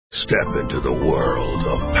Step into the world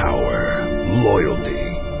of power, loyalty,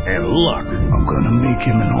 and luck. I'm gonna make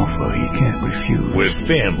him an offer he can't refuse. With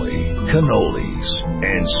family, cannolis,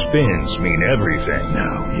 and spins mean everything.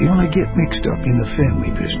 Now, you wanna get mixed up in the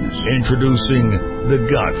family business. Introducing The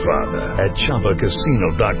Godfather at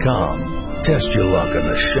ChumbaCasino.com. Test your luck in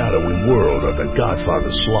the shadowy world of The Godfather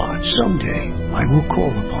slot. Someday, I will call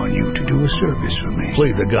upon you to do a service for me.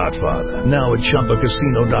 Play The Godfather now at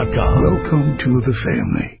ChumbaCasino.com. Welcome to the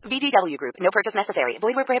family. VGW Group. No purchase necessary.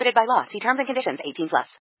 Void where prohibited by law. See terms and conditions. 18+.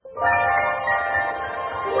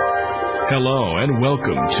 Hello and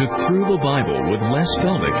welcome to Through the Bible with Les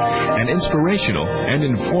Feldick, an inspirational and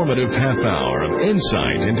informative half hour of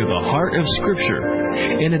insight into the heart of Scripture.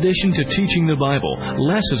 In addition to teaching the Bible,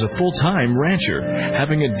 Les is a full-time rancher,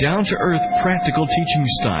 having a down-to-earth, practical teaching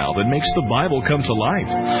style that makes the Bible come to life.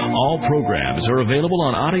 All programs are available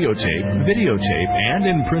on audio tape, videotape, and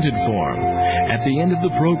in printed form. At the end of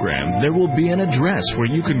the program, there will be an address where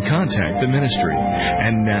you can contact the ministry.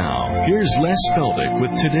 And now, here's Les Feldick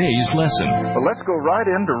with today's lesson. Well, let's go right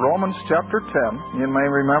into Romans chapter 10. You may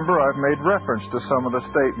remember I've made reference to some of the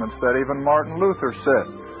statements that even Martin Luther said.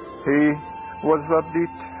 He was a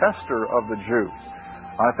detester of the Jews.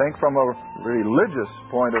 I think from a religious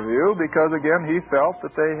point of view, because again, he felt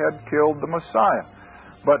that they had killed the Messiah.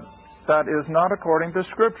 But that is not according to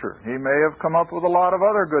Scripture. He may have come up with a lot of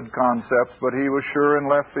other good concepts, but he was sure in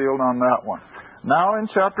left field on that one. Now in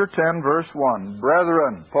chapter 10, verse 1,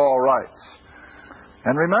 Brethren, Paul writes.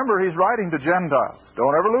 And remember, he's writing to Gentiles.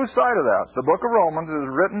 Don't ever lose sight of that. The book of Romans is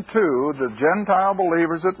written to the Gentile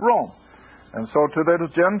believers at Rome. And so to the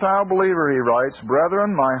Gentile believer he writes,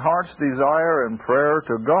 Brethren, my heart's desire and prayer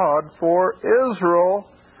to God for Israel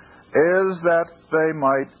is that they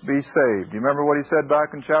might be saved. You remember what he said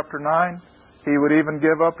back in chapter 9? He would even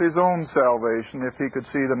give up his own salvation if he could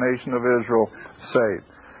see the nation of Israel saved.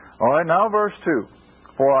 All right, now verse 2.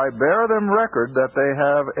 For I bear them record that they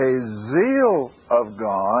have a zeal of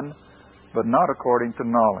God, but not according to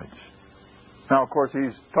knowledge. Now, of course,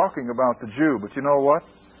 he's talking about the Jew, but you know what?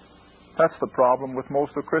 That's the problem with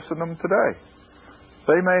most of Christendom today.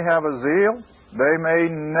 They may have a zeal. They may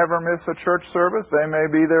never miss a church service. They may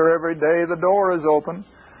be there every day the door is open.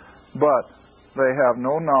 But they have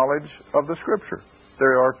no knowledge of the Scripture. They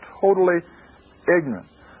are totally ignorant.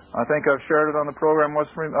 I think I've shared it on the program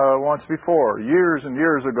once before, years and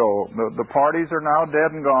years ago. The parties are now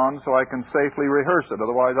dead and gone, so I can safely rehearse it.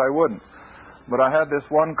 Otherwise, I wouldn't. But I had this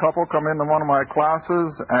one couple come into one of my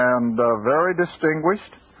classes, and very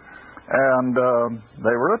distinguished. And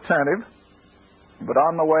they were attentive, but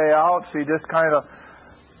on the way out, she just kind of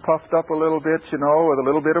puffed up a little bit, you know, with a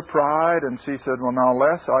little bit of pride, and she said, well, now,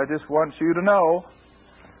 Les, I just want you to know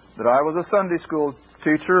that I was a Sunday school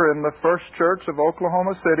teacher in the First Church of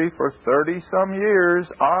Oklahoma City for 30-some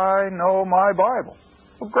years. I know my Bible.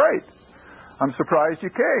 Well, great. I'm surprised you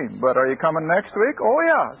came, but are you coming next week? Oh,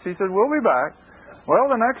 yeah. She said, we'll be back. Well,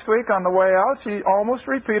 the next week on the way out, she almost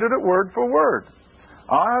repeated it word for word.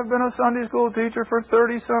 I've been a Sunday school teacher for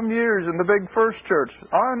 30-some years in the big First Church.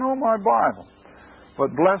 I know my Bible.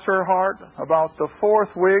 But bless her heart, about the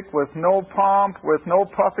fourth week, with no pomp, with no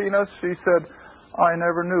puffiness, she said, I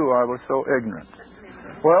never knew I was so ignorant.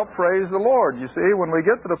 Well, praise the Lord. You see, when we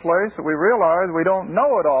get to the place that we realize we don't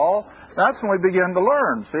know it all, that's when we begin to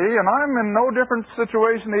learn, see? And I'm in no different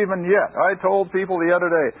situation even yet. I told people the other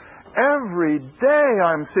day, every day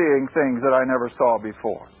I'm seeing things that I never saw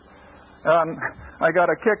before. And I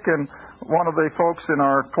got a kick in one of the folks in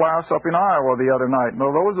our class up in Iowa the other night.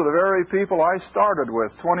 Now, those are the very people I started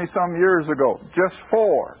with 20-some years ago. Just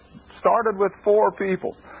 4. Started with 4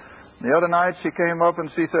 people. The other night she came up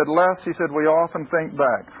and she said, Les, she said, we often think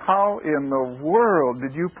back. How in the world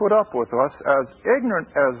did you put up with us as ignorant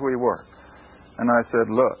as we were? And I said,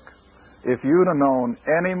 look, if you'd have known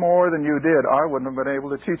any more than you did, I wouldn't have been able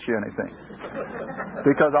to teach you anything.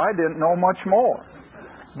 Because I didn't know much more.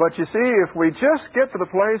 But you see, if we just get to the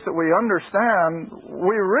place that we understand,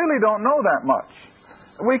 we really don't know that much.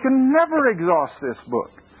 We can never exhaust this book.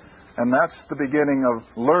 And that's the beginning of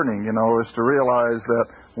learning, you know, is to realize that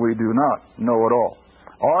we do not know it all.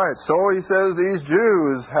 All right, so he says these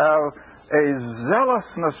Jews have a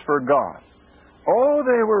zealousness for God. Oh,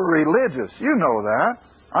 they were religious. You know that.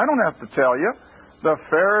 I don't have to tell you. The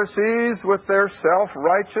Pharisees with their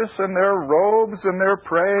self-righteous and their robes and their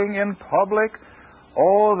praying in public.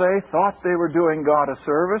 Oh, they thought they were doing God a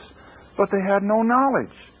service, but they had no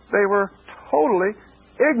knowledge. They were totally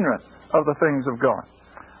ignorant of the things of God.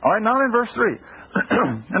 All right, now in verse 3,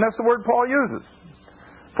 and that's the word Paul uses.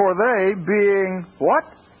 For they being what?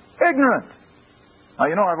 Ignorant. Now,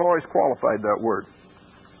 you know, I've always qualified that word.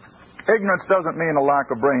 Ignorance doesn't mean a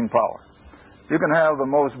lack of brain power. You can have the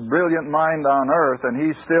most brilliant mind on earth and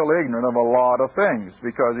he's still ignorant of a lot of things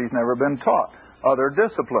because he's never been taught other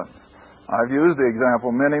disciplines. I've used the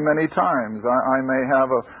example many, many times. I may have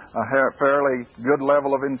a fairly good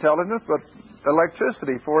level of intelligence, but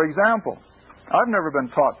electricity, for example, I've never been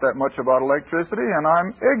taught that much about electricity, and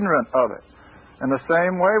I'm ignorant of it. In the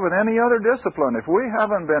same way with any other discipline, if we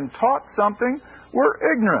haven't been taught something,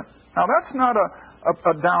 we're ignorant. Now, that's not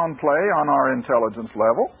a downplay on our intelligence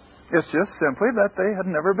level. It's just simply that they had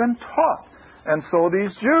never been taught. And so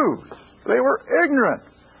these Jews, they were ignorant.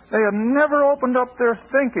 They had never opened up their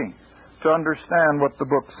thinking to understand what the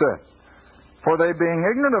book said. For they, being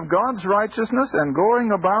ignorant of God's righteousness and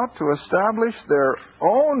going about to establish their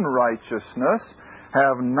own righteousness,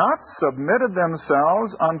 have not submitted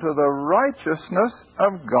themselves unto the righteousness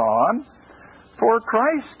of God. For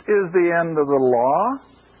Christ is the end of the law,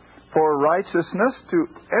 for righteousness to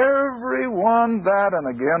everyone that,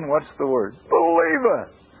 and again, what's the word?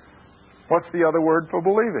 Believeth. What's the other word for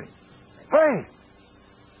believing? Faith.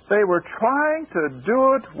 They were trying to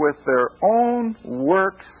do it with their own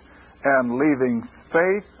works and leaving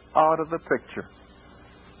faith out of the picture.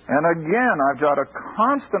 And again, I've got to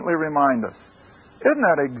constantly remind us, isn't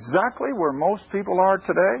that exactly where most people are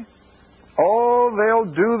today? Oh,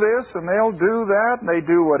 they'll do this and they'll do that, and they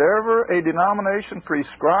do whatever a denomination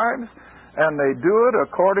prescribes, and they do it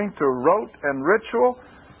according to rote and ritual,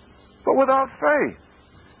 but without faith.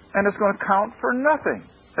 And it's going to count for nothing.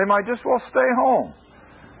 They might just well stay home.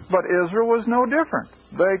 But Israel was no different.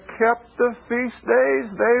 They kept the feast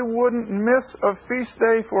days. They wouldn't miss a feast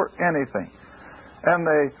day for anything. And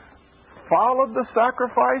they followed the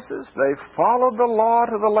sacrifices. They followed the law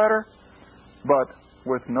to the letter, but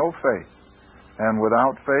with no faith. And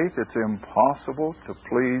without faith, it's impossible to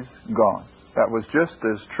please God. That was just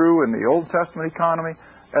as true in the Old Testament economy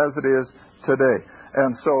as it is today.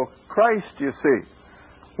 And so Christ, you see,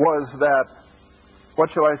 was that,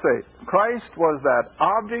 what shall I say? Christ was that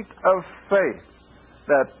object of faith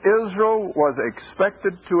that Israel was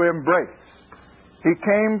expected to embrace. He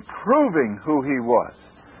came proving who he was.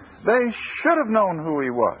 They should have known who he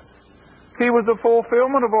was. He was the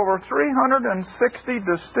fulfillment of over 360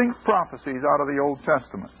 distinct prophecies out of the Old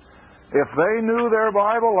Testament. If they knew their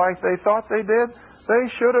Bible like they thought they did, they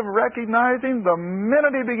should have recognized him the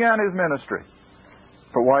minute he began his ministry.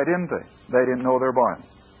 But why didn't they? They didn't know their Bible.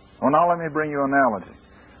 Well, now let me bring you an analogy.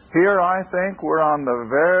 Here I think we're on the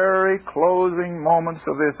very closing moments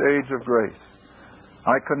of this age of grace.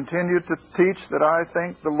 I continue to teach that I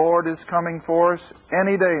think the Lord is coming for us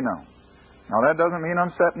any day now. Now that doesn't mean I'm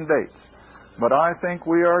setting dates. But I think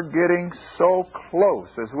we are getting so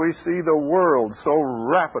close as we see the world so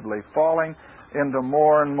rapidly falling into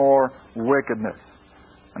more and more wickedness.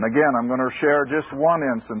 And again, I'm going to share just one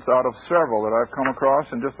instance out of several that I've come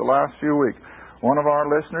across in just the last few weeks. One of our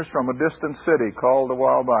listeners from a distant city called a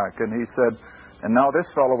while back, and he said, and now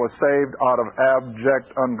this fellow was saved out of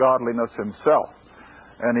abject ungodliness himself.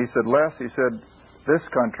 And he said, Les, he said, this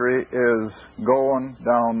country is going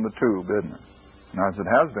down the tube, isn't it? And I said,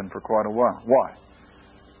 it has been for quite a while. Why?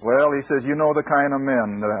 Well, he says, you know the kind of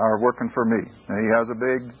men that are working for me. And he has a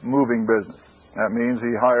big moving business. That means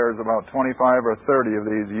he hires about 25 or 30 of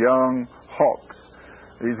these young hawks.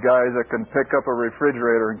 These guys that can pick up a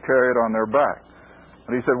refrigerator and carry it on their back.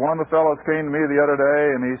 And he said, one of the fellows came to me the other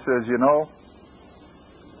day and he says, you know,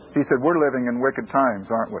 he said, we're living in wicked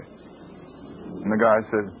times, aren't we? And the guy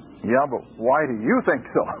said, yeah, but why do you think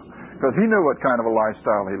so? Because he knew what kind of a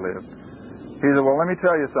lifestyle he lived. He said, well, let me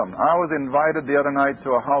tell you something. I was invited the other night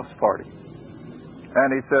to a house party.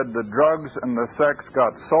 And he said, the drugs and the sex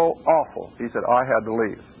got so awful, he said, I had to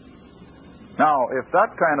leave. Now, if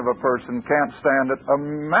that kind of a person can't stand it,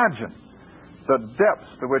 imagine the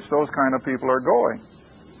depths to which those kind of people are going.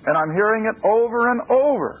 And I'm hearing it over and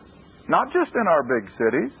over. Not just in our big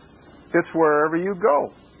cities. It's wherever you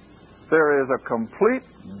go. There is a complete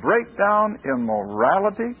breakdown in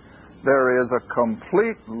morality. There is a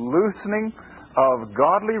complete loosening of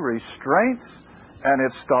godly restraints, and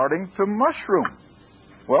it's starting to mushroom.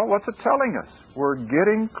 Well, what's it telling us? We're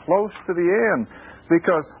getting close to the end.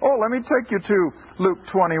 Because, let me take you to Luke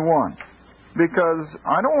 21. Because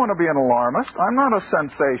I don't want to be an alarmist. I'm not a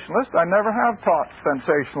sensationalist. I never have taught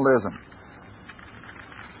sensationalism.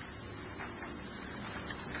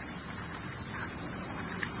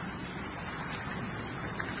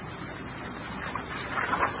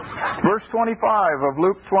 Verse 25 of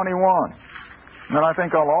Luke 21. And then I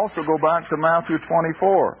think I'll also go back to Matthew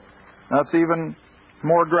 24. That's even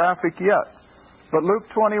more graphic yet. But Luke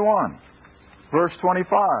 21, verse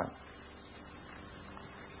 25.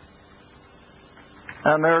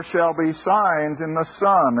 And there shall be signs in the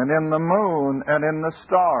sun, and in the moon, and in the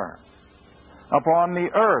stars. Upon the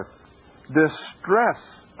earth,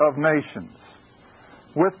 distress of nations,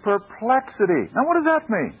 with perplexity. Now what does that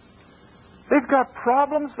mean? They've got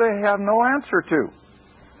problems they have no answer to.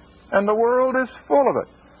 And the world is full of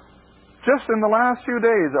it. Just in the last few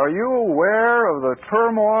days, are you aware of the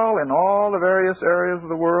turmoil in all the various areas of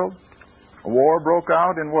the world? A war broke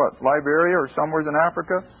out in what? Liberia or somewhere in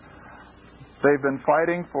Africa? They've been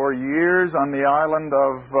fighting for years on the island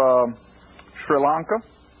of Sri Lanka.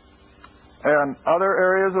 And other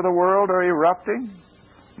areas of the world are erupting.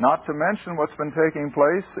 Not to mention what's been taking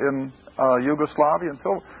place in Yugoslavia and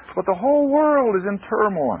so on. But the whole world is in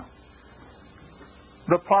turmoil.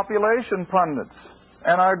 The population pundits,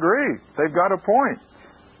 and I agree, they've got a point.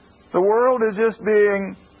 The world is just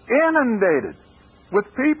being inundated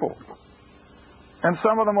with people. And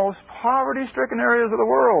some of the most poverty-stricken areas of the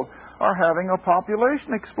world are having a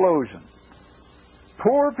population explosion.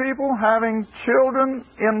 Poor people having children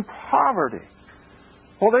in poverty.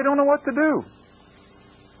 Well, they don't know what to do.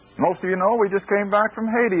 Most of you know we just came back from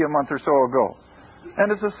Haiti a month or so ago.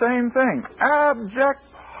 And it's the same thing. Abject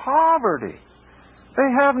poverty. They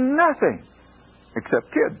have nothing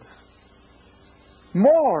except kids.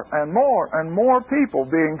 More and more and more people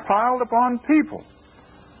being piled upon people.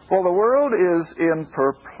 Well, the world is in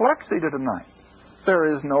perplexity tonight.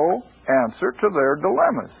 There is no answer to their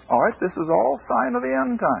dilemmas. All right, this is all sign of the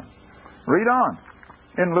end time. Read on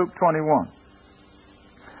in Luke 21.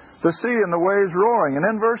 The sea and the waves roaring. And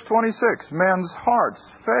in verse 26, men's hearts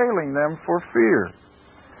failing them for fear,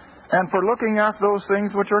 and for looking after those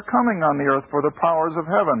things which are coming on the earth, for the powers of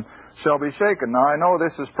heaven shall be shaken. Now, I know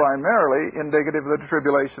this is primarily indicative of the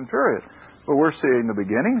tribulation period, but we're seeing the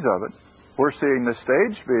beginnings of it. We're seeing the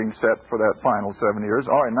stage being set for that final 7 years.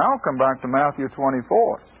 All right, now come back to Matthew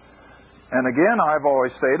 24. And again, I've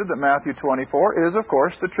always stated that Matthew 24 is, of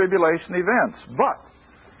course, the tribulation events. But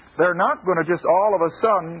they're not going to just all of a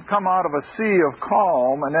sudden come out of a sea of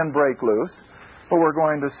calm and then break loose. But we're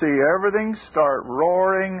going to see everything start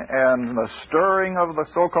roaring and the stirring of the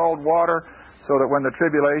so-called water, so that when the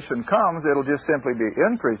tribulation comes, it'll just simply be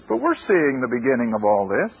increased. But we're seeing the beginning of all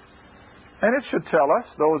this. And it should tell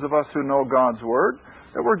us, those of us who know God's Word,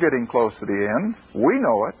 that we're getting close to the end. We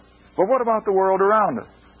know it. But what about the world around us?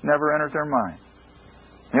 Never enters their mind.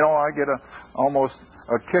 You know, I get almost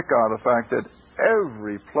a kick out of the fact that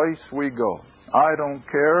every place we go, I don't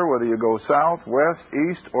care whether you go south, west,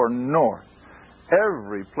 east, or north,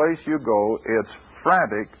 every place you go, it's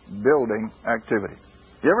frantic building activity.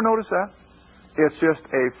 You ever notice that? It's just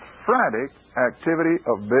a frantic activity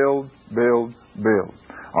of build, build, build.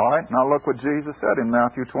 All right, now look what Jesus said in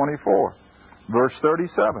Matthew 24, verse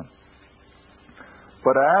 37.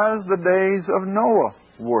 But as the days of Noah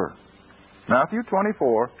were. Matthew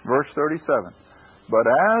 24, verse 37. But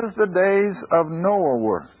as the days of Noah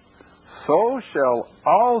were, so shall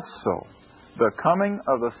also the coming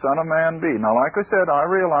of the Son of Man be. Now, like I said, I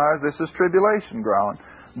realize this is tribulation ground,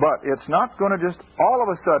 but it's not going to just all of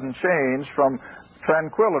a sudden change from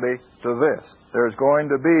tranquility to this. There's going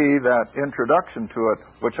to be that introduction to it,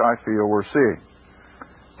 which I feel we're seeing.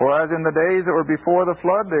 For as in the days that were before the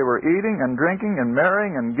flood, they were eating and drinking and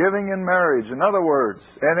marrying and giving in marriage. In other words,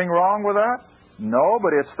 anything wrong with that? No,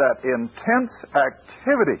 but it's that intense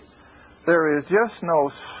activity. There is just no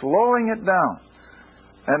slowing it down.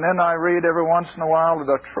 And then I read every once in a while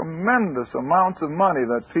the tremendous amounts of money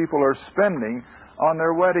that people are spending on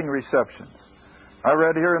their wedding receptions. I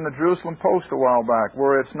read here in the Jerusalem Post a while back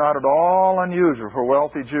where it's not at all unusual for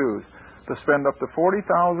wealthy Jews to spend up to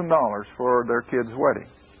 $40,000 for their kid's wedding.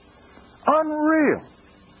 Unreal.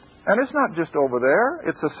 And it's not just over there,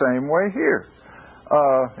 it's the same way here.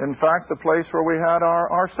 In fact, the place where we had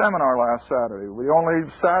our seminar last Saturday, the only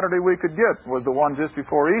Saturday we could get was the one just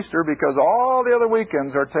before Easter, because all the other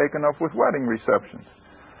weekends are taken up with wedding receptions.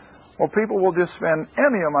 Well, people will just spend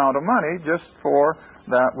any amount of money just for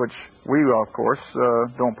that which we, of course,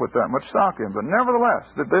 don't put that much stock in. But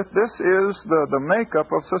nevertheless, this is the makeup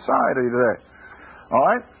of society today. All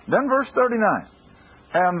right? Then verse 39.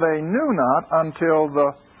 And they knew not until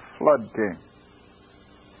the flood came.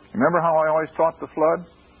 Remember how I always taught the flood?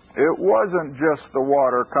 It wasn't just the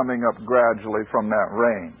water coming up gradually from that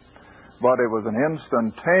rain, but it was an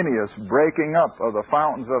instantaneous breaking up of the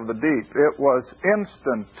fountains of the deep. It was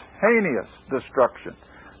instantaneous destruction.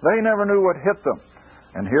 They never knew what hit them.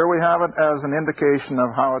 And here we have it as an indication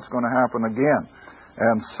of how it's going to happen again.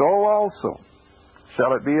 And so also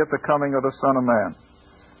shall it be at the coming of the Son of Man.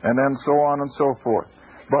 And then so on and so forth.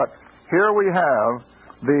 But here we have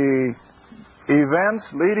the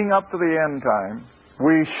events leading up to the end time.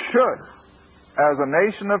 We should as a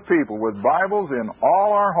nation of people with Bibles in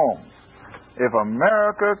all our homes, if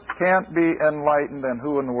America can't be enlightened, then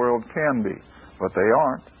who in the world can be? But they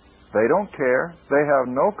aren't. They don't care. They have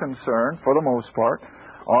no concern for the most part.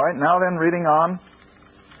 All right, now then, reading on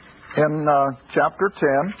in chapter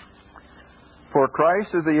 10. For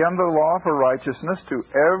Christ is the end of the law for righteousness to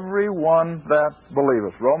every one that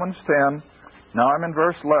believeth. Romans 10. Now I'm in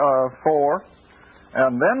verse 4.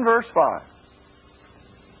 And then verse 5.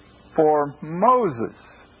 For Moses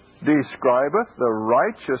describeth the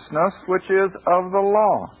righteousness which is of the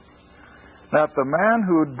law, that the man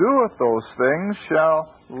who doeth those things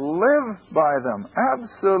shall live by them.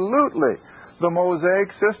 Absolutely. The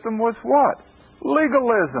Mosaic system was what?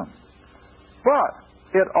 Legalism. But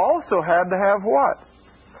it also had to have what?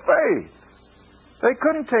 Faith. They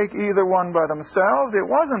couldn't take either one by themselves. It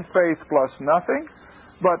wasn't faith plus nothing.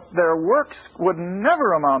 But their works would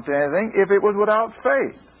never amount to anything if it was without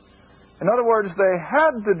faith. In other words, they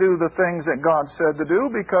had to do the things that God said to do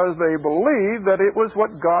because they believed that it was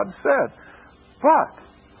what God said. But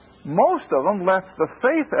most of them left the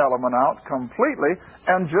faith element out completely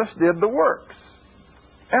and just did the works.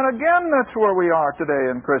 And again, that's where we are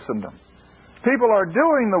today in Christendom. People are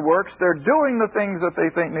doing the works, they're doing the things that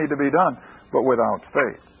they think need to be done, but without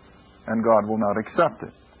faith. And God will not accept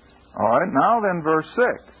it. All right, now then verse 6.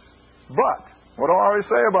 But, what do I always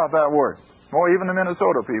say about that word? Well, even the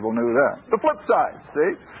Minnesota people knew that. The flip side,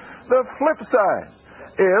 see? The flip side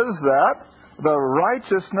is that the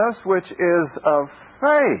righteousness which is of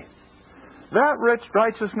faith, that rich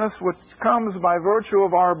righteousness which comes by virtue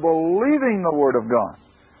of our believing the Word of God,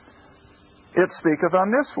 it speaketh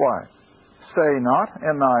on this wise. Say not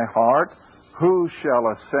in thy heart, who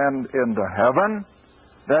shall ascend into heaven?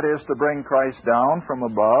 That is to bring Christ down from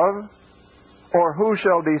above. Or who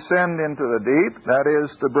shall descend into the deep? That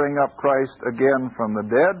is to bring up Christ again from the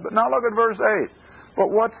dead. But now look at verse 8. But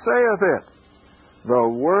what saith it? The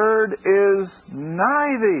word is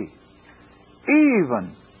nigh thee,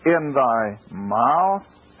 even in thy mouth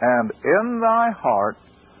and in thy heart.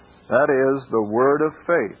 That is the word of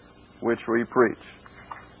faith which we preach.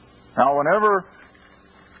 Now, whenever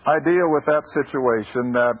I deal with that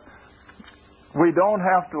situation, that we don't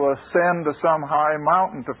have to ascend to some high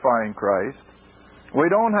mountain to find Christ. We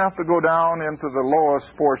don't have to go down into the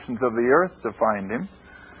lowest portions of the earth to find Him.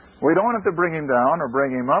 We don't have to bring Him down or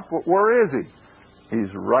bring Him up. Where is He?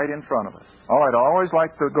 He's right in front of us. All right, I always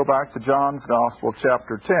like to go back to John's Gospel,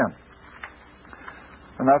 chapter 10.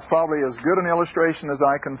 And that's probably as good an illustration as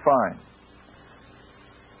I can find.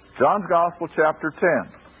 John's Gospel, chapter 10.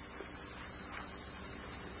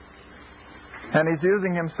 And he's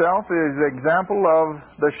using himself as the example of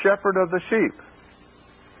the shepherd of the sheep.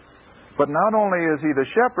 But not only is he the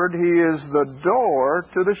shepherd, he is the door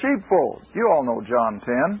to the sheepfold. You all know John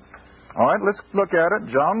 10. All right, let's look at it.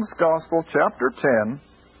 John's Gospel, chapter 10,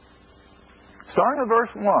 starting at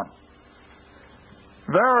verse 1.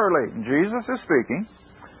 Verily, Jesus is speaking,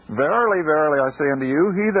 Verily, verily, I say unto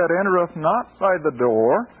you, he that entereth not by the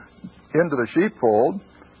door into the sheepfold,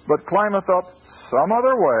 but climbeth up some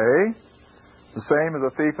other way, the same as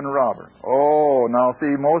a thief and robber. Oh, now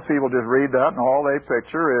see, most people just read that and all they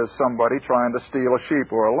picture is somebody trying to steal a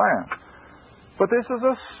sheep or a lamb. But this is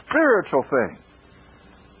a spiritual thing.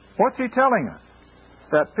 What's he telling us?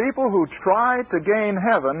 That people who try to gain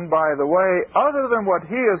heaven by the way other than what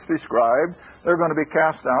he has prescribed, they're going to be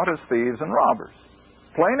cast out as thieves and robbers.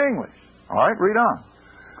 Plain English. All right, read on.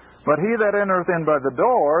 But he that entereth in by the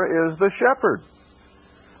door is the shepherd.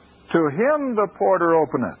 To him the porter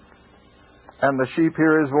openeth. And the sheep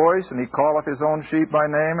hear his voice, and he calleth his own sheep by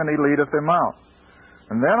name, and he leadeth them out.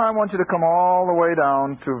 And then I want you to come all the way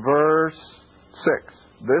down to verse 6.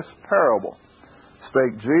 This parable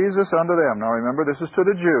spake Jesus unto them. Now remember, this is to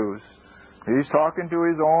the Jews. He's talking to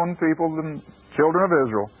his own people, the children of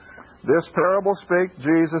Israel. This parable spake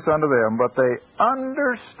Jesus unto them, but they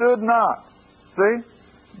understood not. See?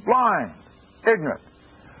 Blind, ignorant.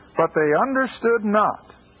 But they understood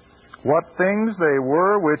not what things they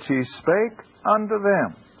were which he spake unto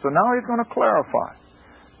them. So now he's going to clarify.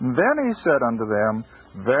 And then he said unto them,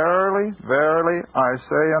 Verily, verily, I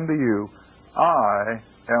say unto you, I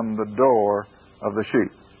am the door of the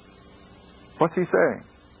sheep. What's he saying?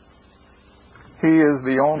 He is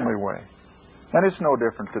the only way. And it's no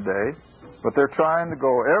different today. But they're trying to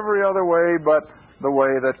go every other way but the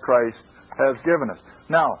way that Christ has given us.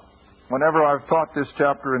 Now, whenever I've taught this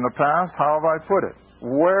chapter in the past, how have I put it?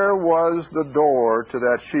 Where was the door to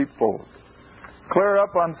that sheepfold? Clear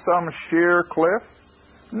up on some sheer cliff?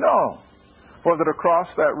 No. Was it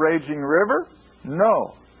across that raging river?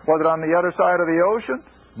 No. Was it on the other side of the ocean?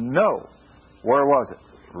 No. Where was it?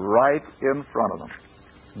 right in front of them.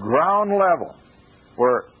 Ground level,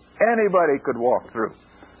 where anybody could walk through.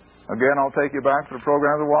 Again, I'll take you back to the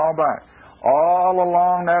programs a while back. All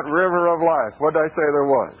along that river of life, what did I say there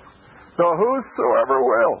was? The whosoever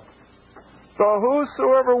will. The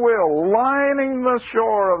whosoever will, lining the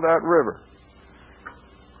shore of that river.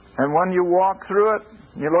 And when you walk through it,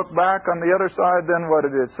 you look back on the other side, then what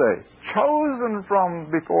did it say? Chosen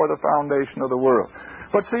from before the foundation of the world.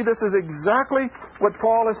 But see, this is exactly what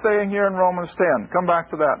Paul is saying here in Romans 10. Come back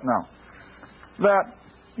to that now. That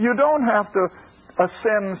you don't have to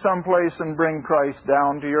ascend someplace and bring Christ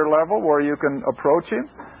down to your level where you can approach Him.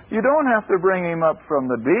 You don't have to bring Him up from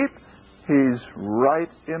the deep. He's right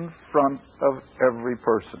in front of every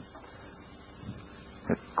person.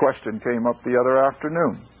 A question came up the other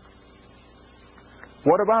afternoon.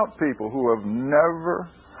 What about people who have never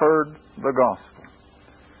heard the gospel?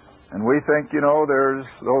 And we think, there's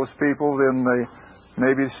those people in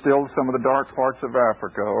maybe still some of the dark parts of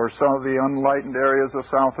Africa or some of the unenlightened areas of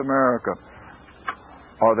South America.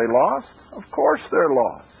 Are they lost? Of course they're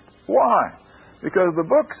lost. Why? Because the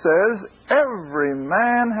book says every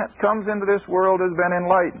man that comes into this world has been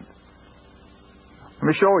enlightened. Let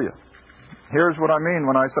me show you. Here's what I mean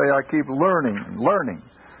when I say I keep learning and learning.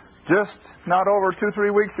 Just not over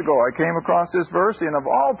 2-3 weeks ago, I came across this verse in, of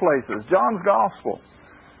all places, John's Gospel.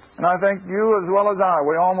 And I think you as well as I,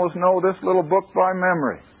 we almost know this little book by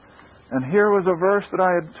memory. And here was a verse that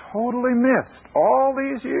I had totally missed all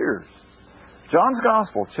these years. John's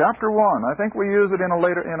Gospel, chapter 1. I think we used it in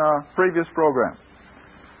a previous program.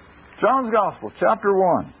 John's Gospel, chapter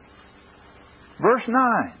 1, verse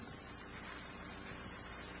 9.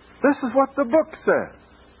 This is what the book says.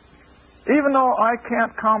 Even though I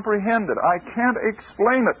can't comprehend it, I can't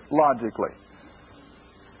explain it logically.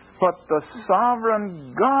 But the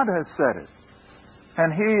sovereign God has said it.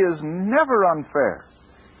 And He is never unfair.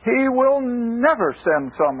 He will never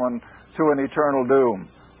send someone to an eternal doom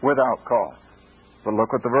without cause. But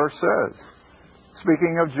look what the verse says.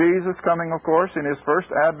 Speaking of Jesus coming, of course, in His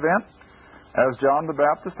first advent, as John the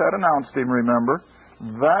Baptist had announced Him, remember,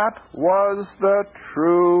 that was the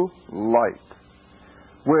true light,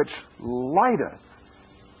 which lighteth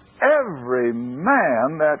every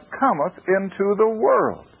man that cometh into the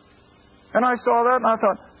world. And I saw that and I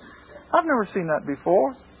thought, I've never seen that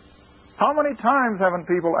before. How many times haven't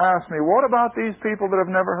people asked me, what about these people that have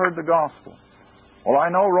never heard the gospel? Well, I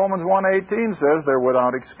know Romans 1:18 says they're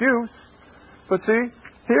without excuse. But see,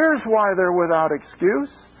 here's why they're without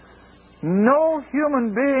excuse. No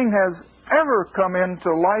human being has ever come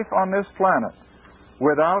into life on this planet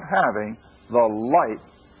without having the light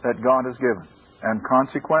that God has given. And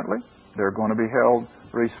consequently, they're going to be held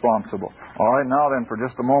responsible. All right, now then, for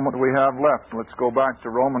just a moment we have left, let's go back to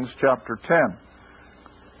Romans chapter 10.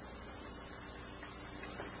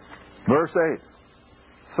 Verse 8.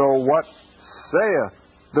 So what saith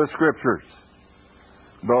the Scriptures?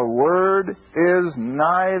 The word is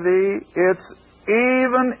nigh thee, it's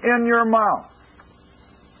even in your mouth.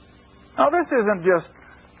 Now this isn't just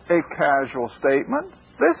a casual statement.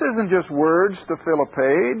 This isn't just words to fill a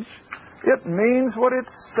page. It means what it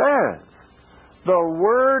says. The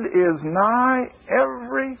word is nigh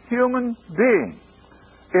every human being.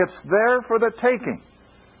 It's there for the taking.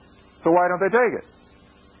 So why don't they take it?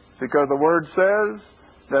 Because the word says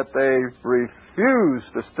that they refuse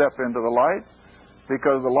to step into the light,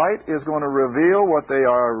 because the light is going to reveal what they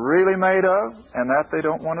are really made of, and that they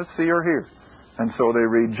don't want to see or hear. And so they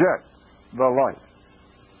reject the light,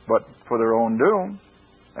 but for their own doom.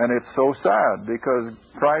 And it's so sad, because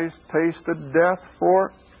Christ tasted death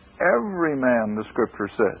for every man, the Scripture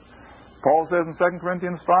says. Paul says in 2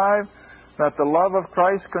 Corinthians 5 that the love of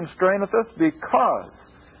Christ constraineth us, because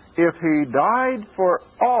if He died for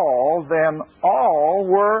all, then all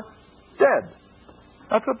were dead.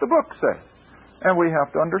 That's what the book says. And we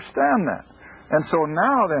have to understand that. And so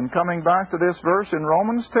now then, coming back to this verse in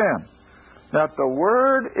Romans 10, that the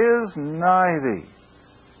word is nigh thee.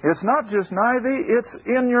 It's not just nigh thee, it's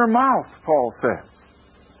in your mouth, Paul says.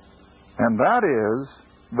 And that is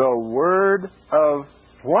the word of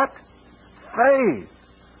what? Faith.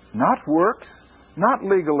 Not works, not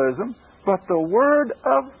legalism, but the word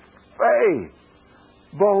of faith.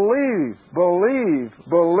 Believe, believe,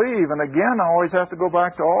 believe. And again, I always have to go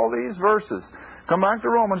back to all these verses. Come back to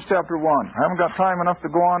Romans chapter 1. I haven't got time enough to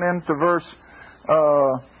go on into verse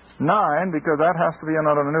 9, because that has to be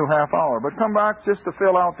another new half hour. But come back just to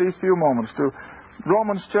fill out these few moments to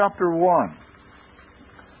Romans chapter 1.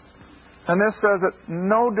 And this says it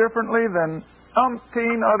no differently than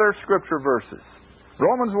umpteen other Scripture verses.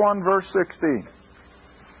 Romans 1, verse 16.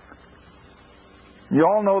 You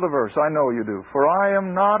all know the verse. I know you do. For I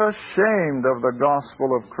am not ashamed of the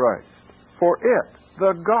gospel of Christ. For it,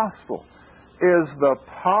 the gospel, is the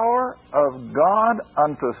power of God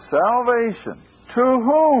unto salvation. To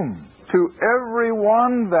whom? To every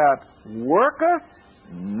one that worketh?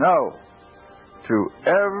 No. To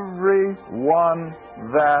every one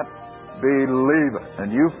that believeth.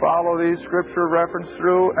 And you follow these scripture references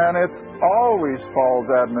through, and it's always Paul's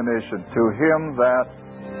admonition, to him that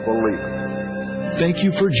believeth. Thank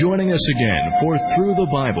you for joining us again for Through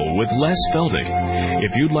the Bible with Les Feldick.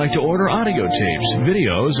 If you'd like to order audio tapes,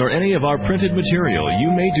 videos, or any of our printed material,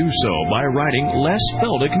 you may do so by writing Les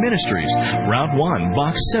Feldick Ministries, Route 1,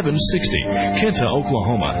 Box 760, Kinta,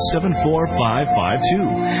 Oklahoma, 74552.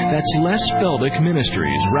 That's Les Feldick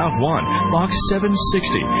Ministries, Route 1, Box 760,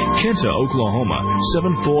 Kinta, Oklahoma,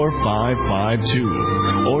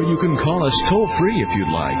 74552. Or you can call us toll-free if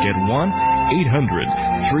you'd like at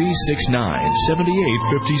 1-800-369-7856.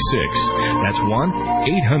 That's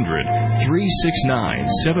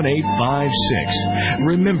 1-800-369-7856.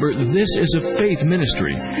 Remember, this is a faith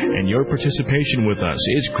ministry, and your participation with us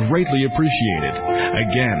is greatly appreciated.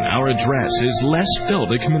 Again, our address is Les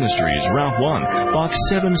Feldick Ministries, Route 1, Box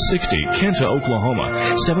 760, Kinta,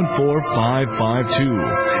 Oklahoma, 74552.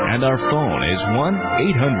 And our phone is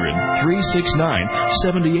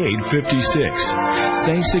 1-800-369-7856.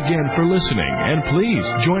 Thanks again for listening, and please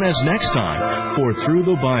join us next time for Through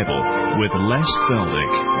the Bible with Les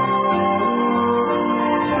Feldick.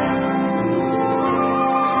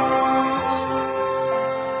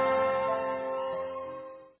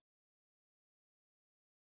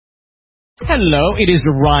 Hello, it is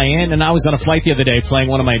Ryan, and I was on a flight the other day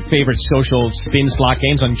playing one of my favorite social spin slot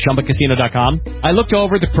games on ChumbaCasino.com. I looked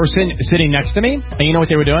over the person sitting next to me, and you know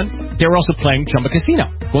what they were doing? They were also playing Chumba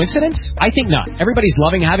Casino. Coincidence? I think not. Everybody's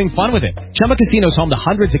loving having fun with it. Chumba Casino is home to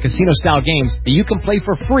hundreds of casino-style games that you can play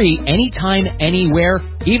for free anytime, anywhere,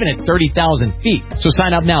 even at 30,000 feet. So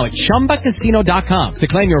sign up now at ChumbaCasino.com to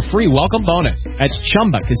claim your free welcome bonus. That's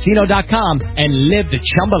ChumbaCasino.com and live the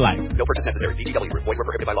Chumba life. No purchase necessary. VGW. Void where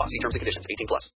prohibited by law. See terms and conditions. 18+.